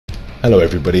Hello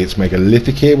everybody, it's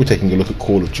Megalithic here. We're taking a look at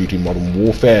Call of Duty Modern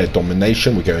Warfare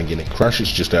Domination. We're going in at Crash.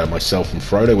 It's just myself and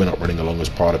Frodo. We're not running along as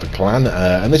part of a clan.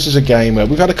 And this is a game,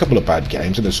 we've had a couple of bad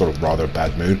games in a sort of rather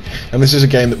bad mood. And this is a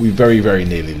game that we very, very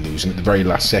nearly lose. And at the very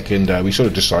last second, we sort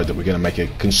of decide that we're going to make a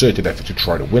concerted effort to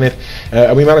try to win it.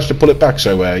 And we managed to pull it back,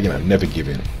 so, you know, never give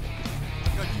in.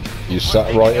 You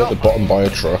sat right at the bottom by a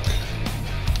truck.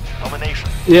 Domination.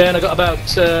 Yeah, and I got about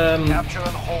Capture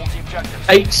and hold the objectives.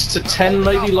 8 to 10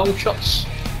 maybe long shots.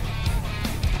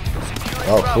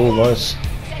 Oh, cool, nice.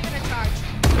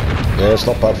 Yeah, it's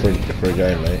not bad for a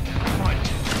game, mate.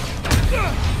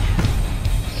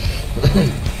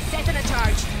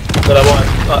 But I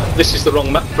want. This is the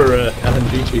wrong map for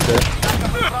LMG, to be fair.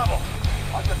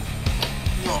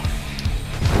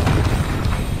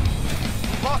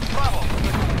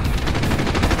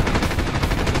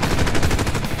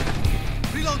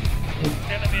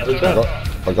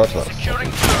 I got that.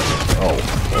 Oh,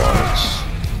 right.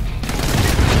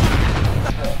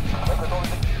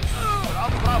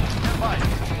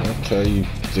 Okay, you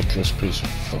ridiculous piece of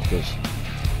fuckers.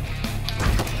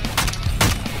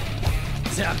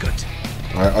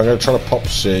 Alright, I'm gonna try to pop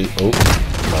C. Oh,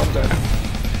 no, I'm dead.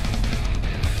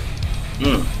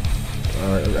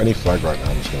 Alright, any flag right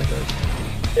now, I'm just gonna go.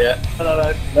 Yeah,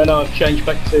 no, I've changed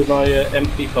back to my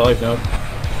MP5 now.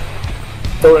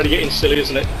 It's already getting silly,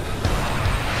 isn't it?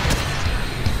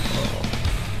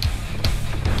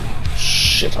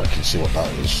 Shit, I can see what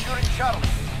that is.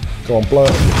 Go on, blow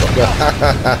it.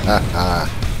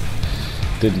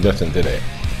 Did nothing, did it?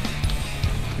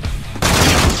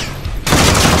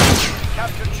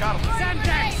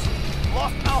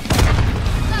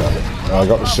 Damn it. I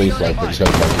got the C flag, but he's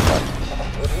going to take it back.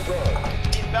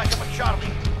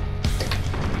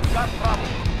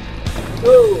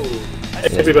 Whoa!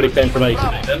 Everybody came from A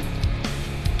today then.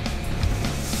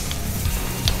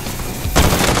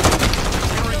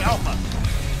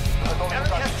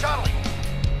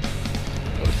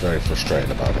 I was very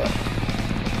frustrated about that.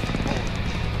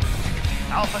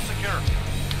 Alpha secure.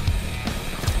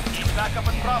 Keep back up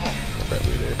in Bravo. I bet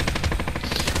we did.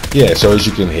 Yeah, so as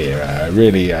you can hear,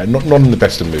 really not in the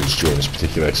best of moods during this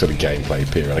particular sort of gameplay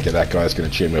period. I get that guy's going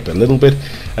to cheer me up a little bit,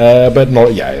 but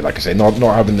not, yeah, like I say, not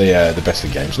having the best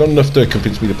of games. Not enough to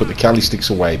convince me to put the Cali sticks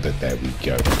away, but there we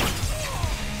go.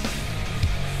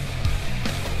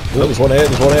 Oh, there's one here,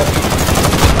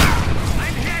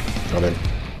 Got him.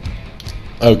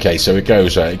 Okay, so it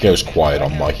goes quiet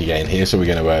on Mike again here, so we're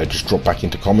going to just drop back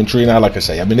into commentary now. Like I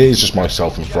say, I mean, it is just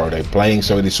myself and Frodo playing,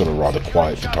 so it is sort of rather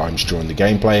quiet for times during the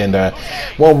gameplay, and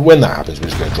well, when that happens, we're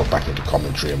just going to drop back into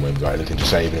commentary, and when we've got anything to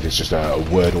say, even if it's just a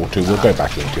word or two, we'll go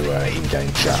back into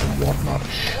in-game chat and whatnot.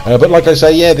 But like I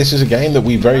say, yeah, this is a game that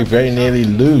we very, very nearly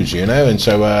lose, you know, and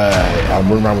so I'm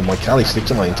running around with my Cali sticks,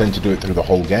 and I intend to do it through the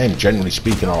whole game. Generally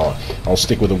speaking, I'll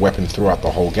stick with a weapon throughout the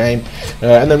whole game,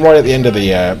 and then right at the end of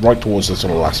the, right towards the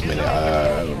sort of last minute,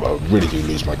 I really do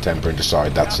lose my temper and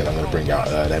decide that's it, I'm going to bring out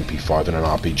an MP5 and an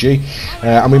RPG,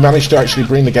 and we managed to actually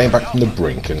bring the game back from the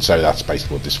brink, and so that's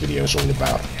basically what this video is all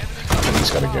about. And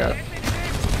he's got to go.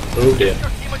 Oh dear.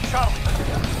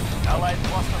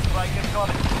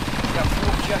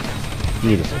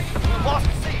 Beautiful.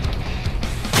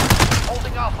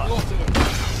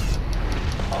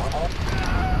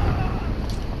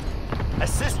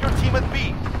 Assist your team at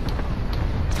B.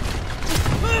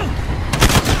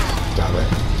 Damn it.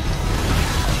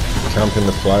 Camping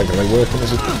the flag, are they working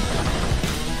as a team?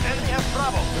 Enemy has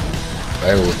Bravo.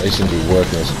 They seem to be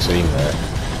working as a team there.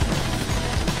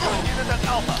 Unit at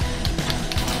Alpha.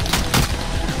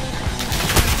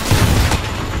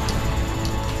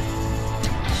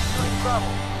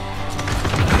 Bravo.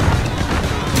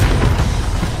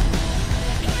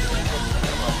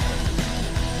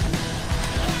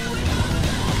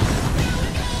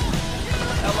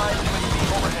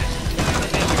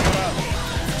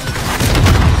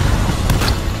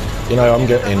 You know, I'm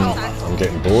getting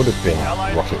bored of being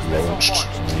rocket launched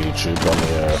on YouTube on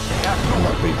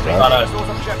that big flag. I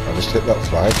just hit that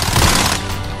flag.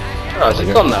 Oh, is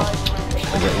it gone now?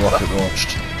 I get rocket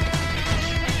launched.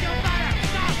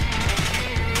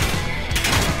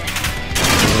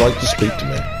 Would you like to speak to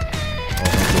me?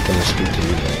 I'm going to speak to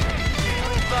you now.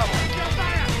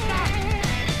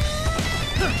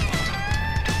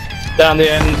 Down the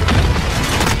end.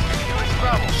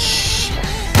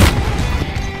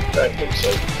 Don't think so.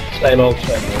 Same old.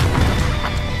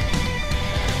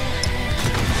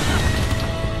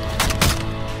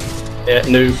 Yeah,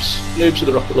 noobs. Noobs are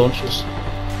the rocket launchers.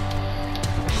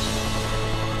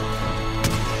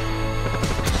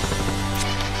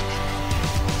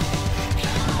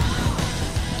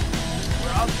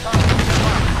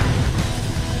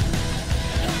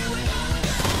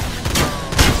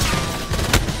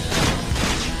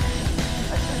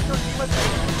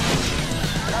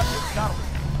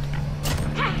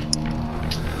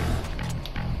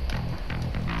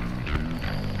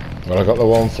 I got the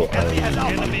one for. Enemy has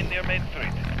Alpha. Enemy near Main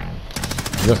Street.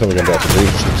 Nothing we're going to be able to do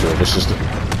just the two of us, is there?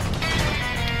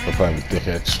 We're playing with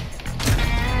dickheads.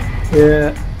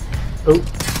 Yeah. Oh.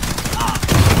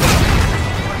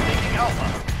 We're taking Alpha.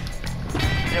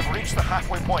 They have reached the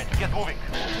halfway point. Get moving.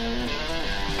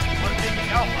 We're taking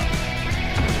Alpha.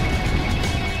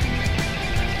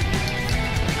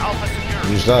 Alpha secure.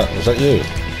 Who's that? Was that you?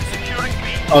 Securing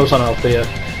B. I was on Alpha, yeah.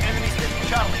 Enemies taking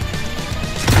Charlie.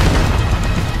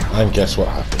 And guess what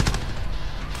happened?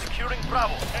 Securing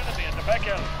Bravo. Enemy in the back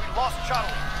end. We lost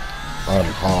Charlie. I'm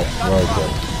half broken.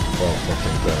 Well,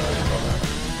 fucking dead over that.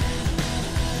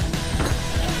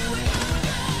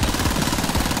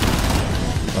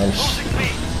 I'm Losing B.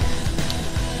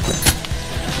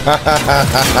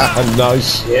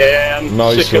 nice. Yeah, I'm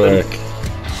Nice sick of them. work.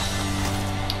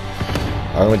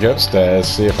 I'm gonna go upstairs,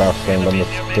 see if our friend on the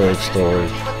third story.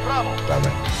 Even Bravo. Damn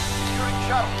it. Securing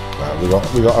Charlie. Nah,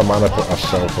 we got a man up at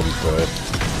ourselves on third.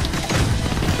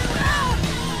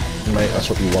 Mate, that's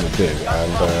what you want to do,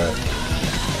 and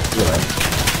you know.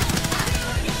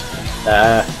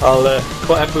 I'll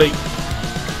quite happily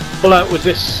pull out with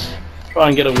this, try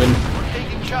and get a win. We're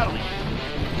taking Charlie.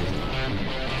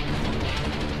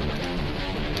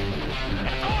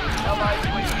 Allied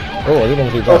UAV Oh, I didn't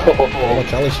want to do that. All my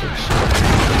calisthenics.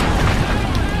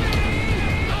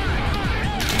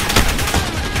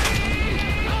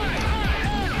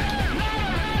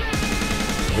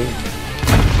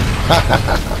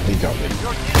 He got me.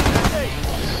 Your team is safe.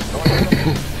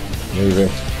 Moving.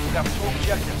 We have two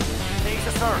objectives. Take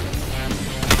the third.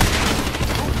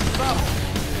 Bravo.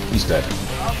 He's dead.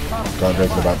 Can't go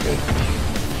to the back gate.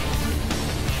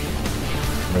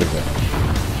 Moving.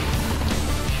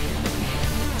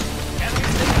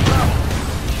 Enemy taking Bravo.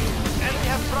 Enemy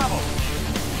has Bravo.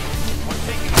 We're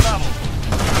taking Bravo.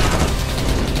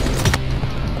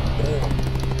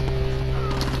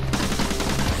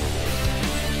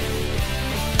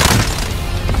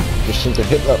 Just seem to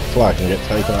hit that flag and get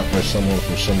taken out by someone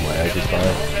from somewhere every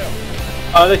time.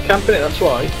 Oh, they're camping it, that's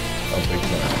why. I'm big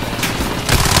now.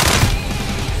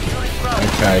 Securing Bravo.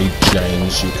 Okay,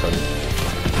 James, you cunt.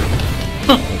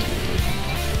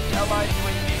 Allied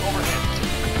UAV overhead.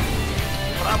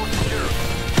 Bravo secure.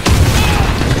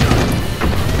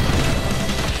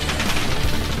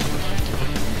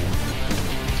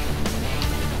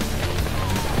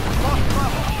 Lost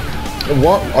Bravo.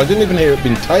 What? I didn't even hear it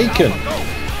been taken.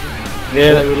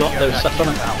 Yeah, they were locked, they were sat on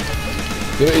it.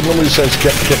 It normally says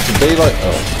get to be like,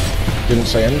 oh, didn't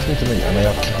say anything to me, and they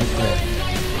have camped there.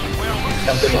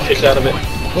 Camping the shit out of it.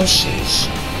 Buses.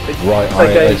 Right,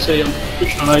 Okay, see, I'm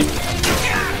pushing on 8.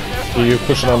 So you're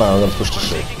pushing on now, I'm going to push to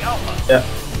C. Taking Alpha. Yeah.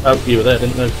 Oh, you were there,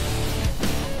 didn't you?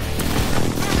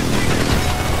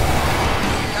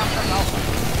 Captain Alpha.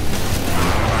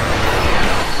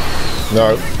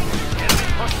 No.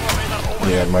 Push for radar over.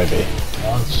 Yeah, maybe.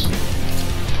 Nice.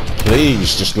 Please,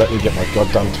 just let me get my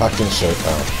goddamn tack insert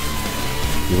out.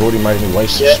 You've already made me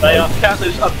waste Yeah, this they are smoke.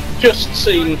 campers. I've just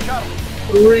seen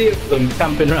 3 of them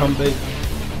camping around me.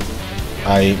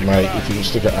 A, mate, if you can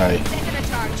stick at A.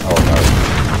 Oh no.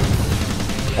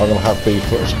 I'm going to have B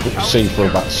for C for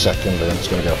about a second and then it's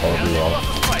going to go horribly wrong.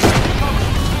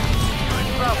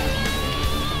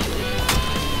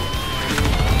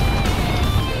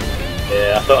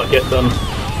 Yeah, I thought I'd get done.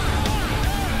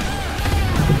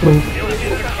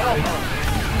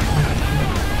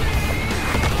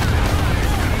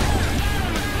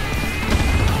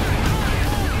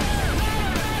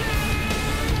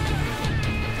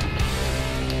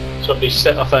 So he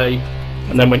set off A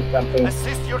and then went camping.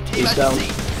 Assist your team He's at down. C.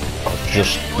 I've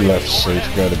just left C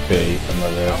to go to B and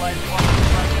then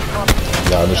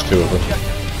yeah, there's 2 of them.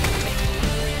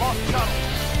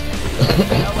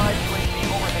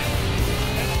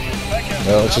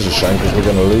 No, this is a shame because we're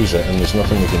going to lose it and there's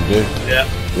nothing we can do. Yeah.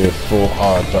 We have fought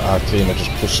hard but our team are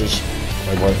just pussies.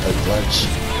 They won't take flags.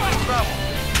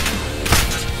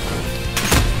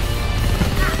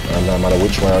 And no matter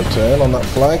which way I turn on that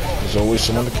flag, there's always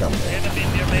someone to camp there.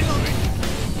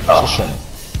 It's a shame.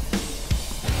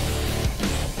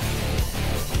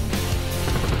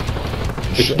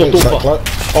 Shit, it's that flag.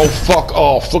 Oh fuck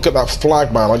off, look at that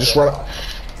flag, man. I just ran out.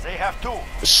 They have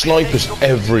 2. Snipers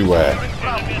everywhere.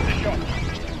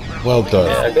 Well done.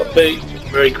 Yeah, I got B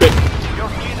very quick. You're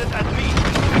needed at B.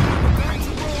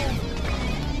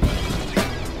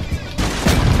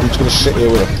 I'm just gonna sit here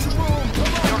with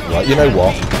him. Right, you know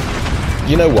what?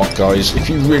 You know what, guys? If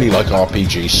you really like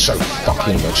RPGs so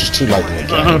fucking much, it's too late in the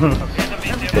game.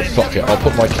 But fuck it, I'll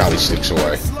put my Cali sticks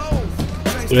away.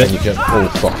 And you can all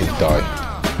fucking die.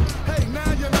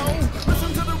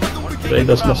 B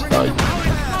does must die.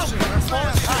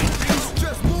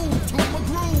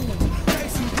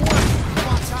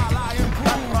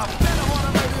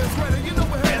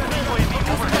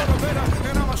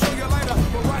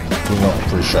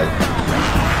 shame.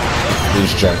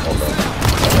 These gentlemen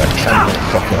and their camping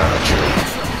fucking attitude.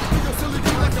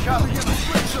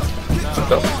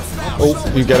 Oh,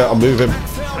 you get it, I'll move him.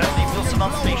 Friendly Wilson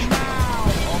on station.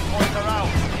 All point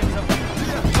around.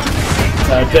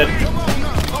 Dead.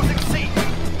 Losing C.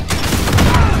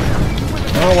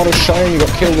 Oh, what a shame, you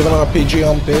got killed with an RPG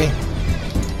on B.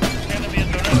 Enemy at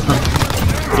the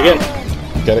rest. Again.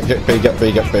 Get it, get B, get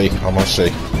B, get B. I'm on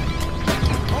C.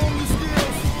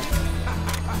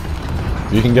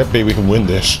 If you can get B, we can win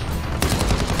this. We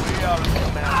are in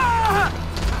command.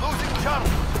 Losing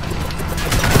Charlie.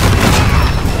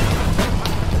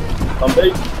 On B.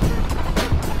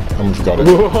 And we've got it.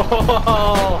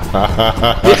 Whoa.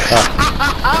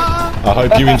 I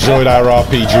hope you enjoyed our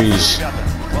RPGs,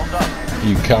 Well done.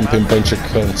 you camping bunch of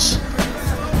cunts.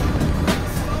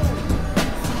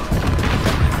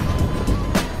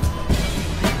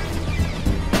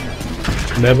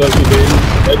 Never give in.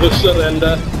 Never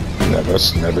surrender.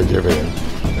 Never give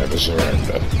in. Never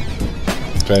surrender.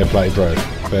 Fair play, bro.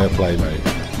 Fair play, mate.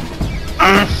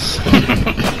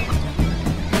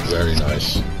 Very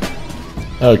nice.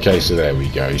 Okay, so there we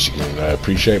go. As you can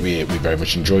appreciate, we very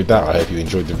much enjoyed that. I hope you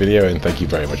enjoyed the video, and thank you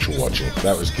very much for watching.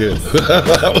 That was good.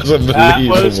 That was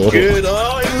unbelievable. That was good.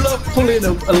 Oh, I love pulling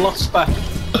a loss back.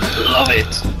 Love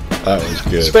it. That was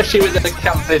good. Especially with the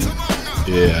camping.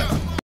 Yeah.